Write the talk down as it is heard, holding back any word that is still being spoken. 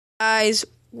Guys,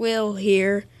 Will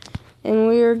here, and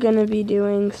we're gonna be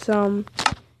doing some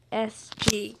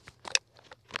SG,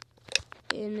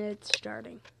 and it's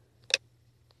starting.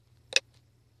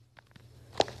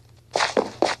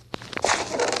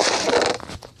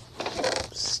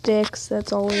 Sticks,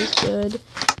 that's always good.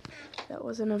 That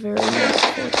wasn't a very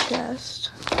useful chest,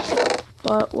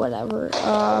 but whatever.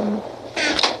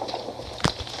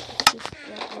 Just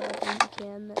get whatever you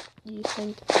can that you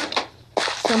think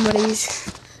somebody's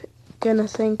gonna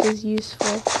think is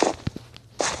useful.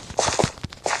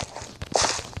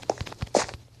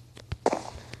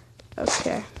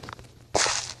 Okay.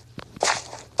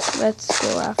 Let's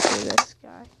go after this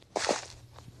guy.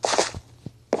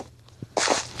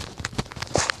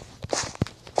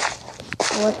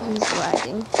 What, he's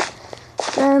lagging.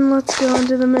 Then let's go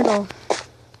into the middle,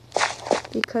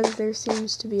 because there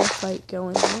seems to be a fight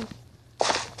going on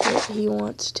that he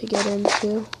wants to get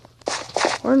into.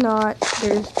 Or not,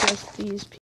 there's just these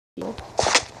people.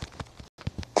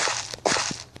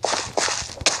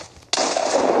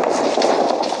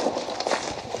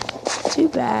 Too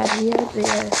bad, he had the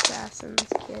assassin's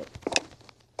kit.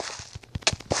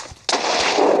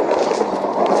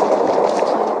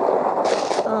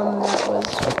 That was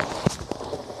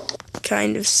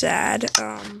kind of sad.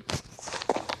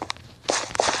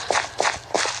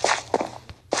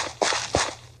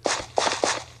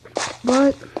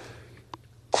 But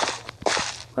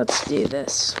let's do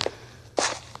this.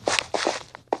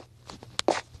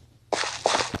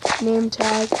 Name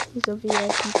tag, he's a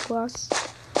VIP plus,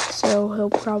 so he'll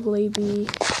probably be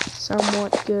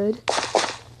somewhat good.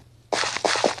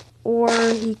 Or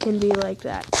he can be like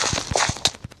that.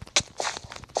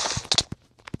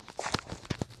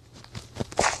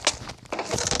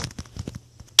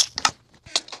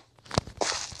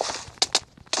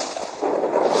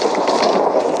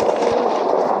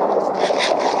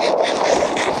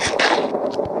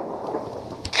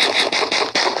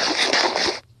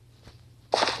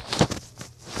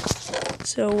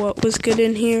 So what was good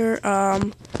in here?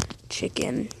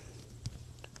 Chicken.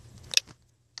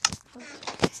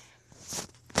 Okay.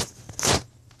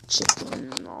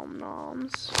 Chicken nom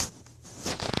noms.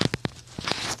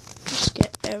 Just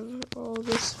get all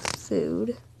this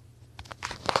food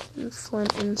and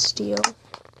flint and steel.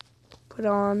 Put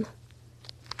on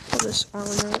all this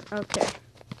armor. Okay.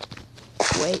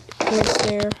 Wait, what's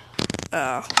there?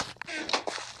 Oh.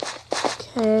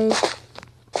 Okay.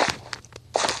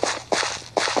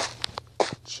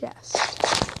 Chest.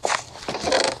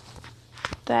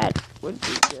 That would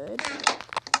be good.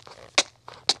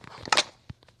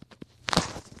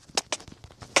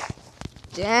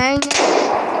 Dang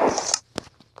it.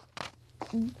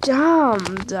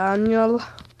 Damn, Daniel.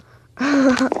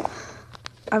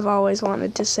 I've always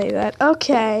wanted to say that.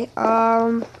 Okay,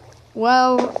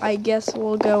 well, I guess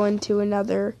we'll go into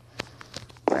another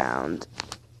round.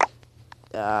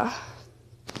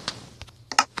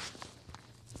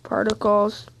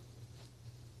 Particles.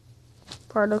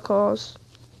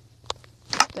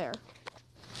 There.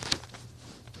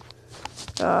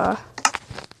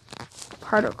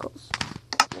 Particles.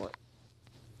 What?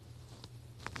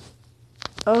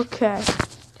 Okay.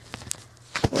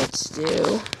 Let's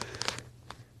do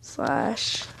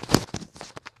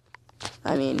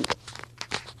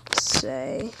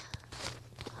say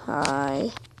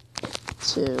hi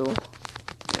to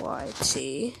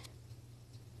YT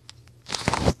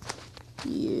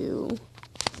YouTube.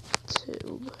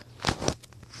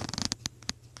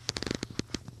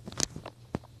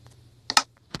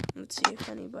 Let's see if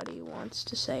anybody wants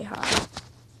to say hi.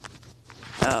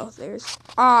 Oh, there's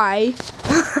I.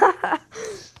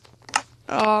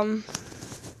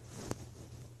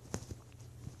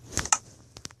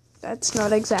 That's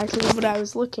not exactly what I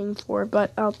was looking for,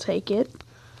 but I'll take it.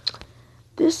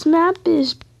 This map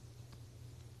is,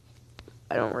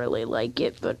 I don't really like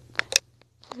it, but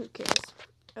who cares?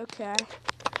 Okay.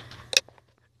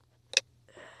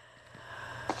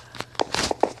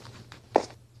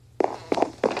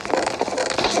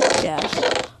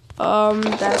 Yes.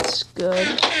 That's good.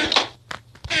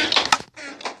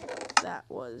 That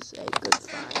was a good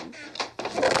find.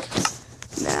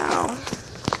 Now,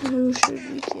 who should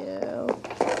we kill?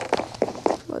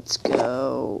 Let's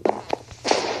go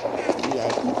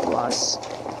VIP plus.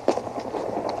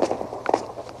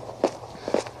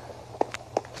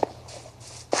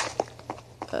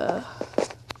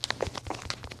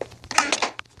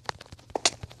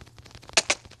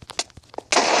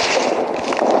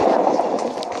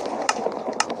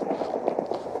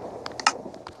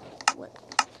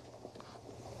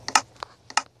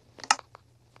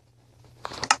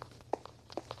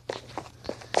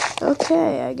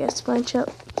 Okay, I guess my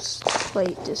chips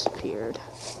plate disappeared.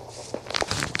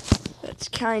 That's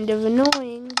kind of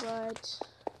annoying, but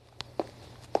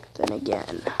then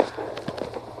again,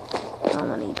 how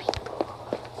many people?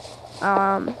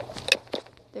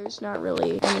 There's not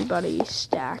really anybody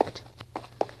stacked.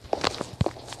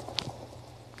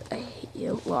 I hate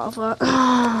you, lava.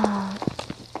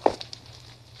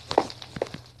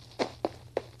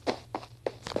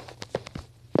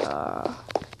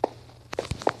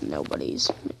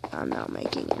 I'm not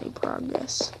making any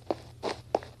progress.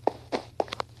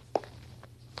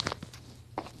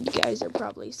 You guys are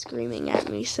probably screaming at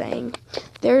me saying,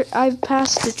 I've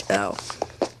passed it. Oh.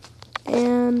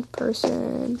 And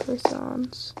persons.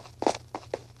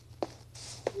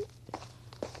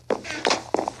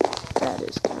 That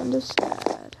is kind of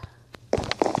sad.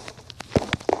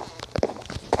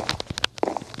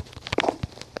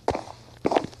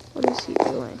 What is he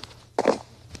doing?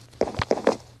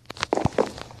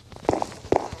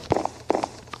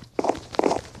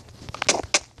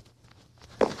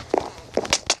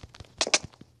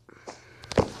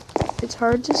 It's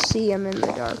hard to see him in the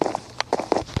dark.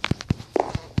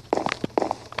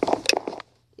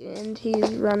 And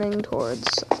he's running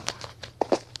towards.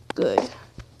 Good.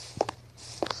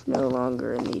 It's no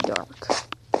longer in the dark.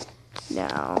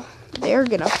 Now, they're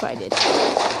gonna fight it.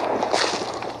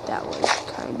 That was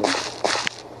kind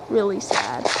of really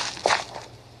sad.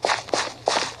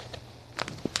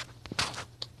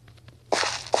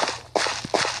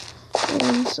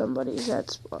 And somebody's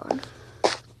at spawn.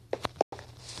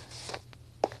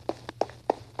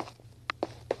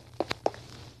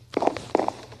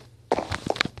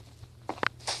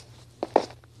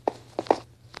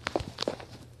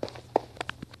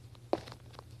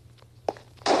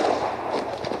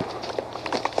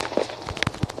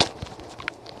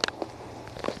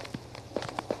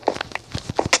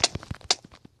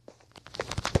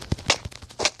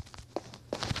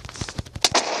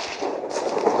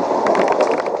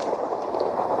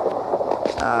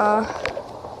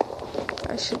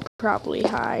 I should probably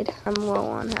hide. I'm low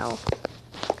on health.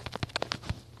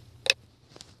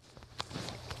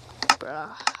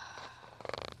 Bruh.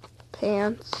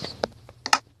 Pants.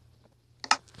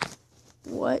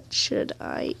 What should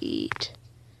I eat?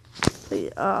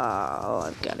 Please. Oh, all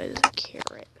I've got is a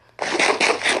carrot.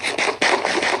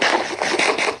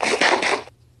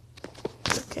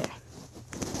 Okay.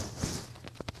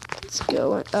 Let's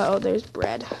go. Oh, there's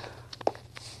bread.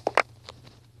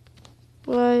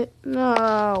 What?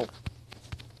 No.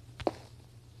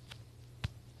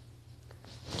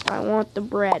 I want the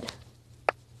bread.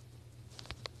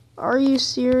 Are you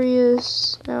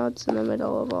serious? Now it's in the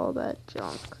middle of all that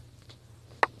junk.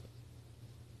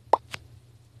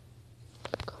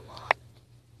 Come on.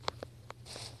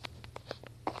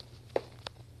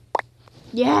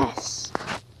 Yes!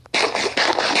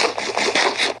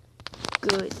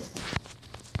 Good.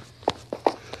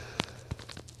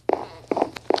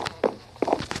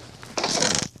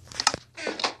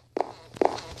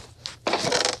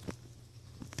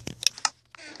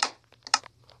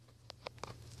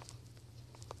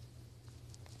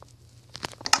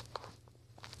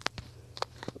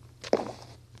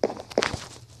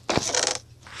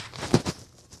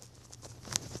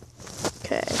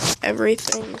 Okay,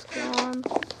 everything's gone.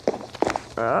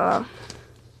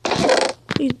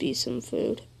 Please be some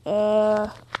food.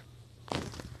 Raw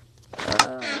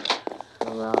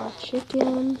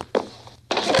chicken.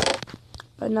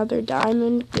 Another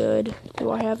diamond, good.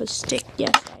 Do I have a stick?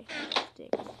 Yes, I have a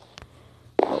stick.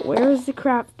 But where is the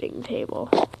crafting table?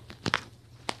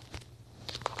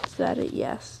 Is that it?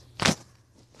 Yes. I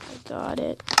got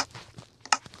it.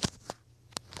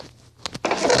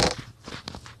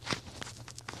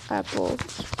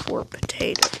 Apples or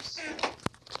potatoes.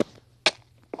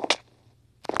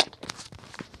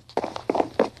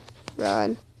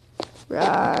 Run.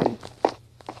 Run.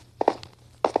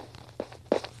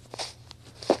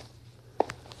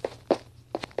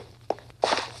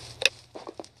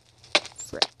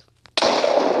 Frick.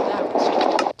 That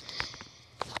was...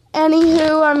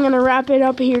 Anywho, I'm gonna wrap it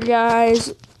up here,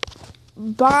 guys.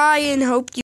 Bye, and hope you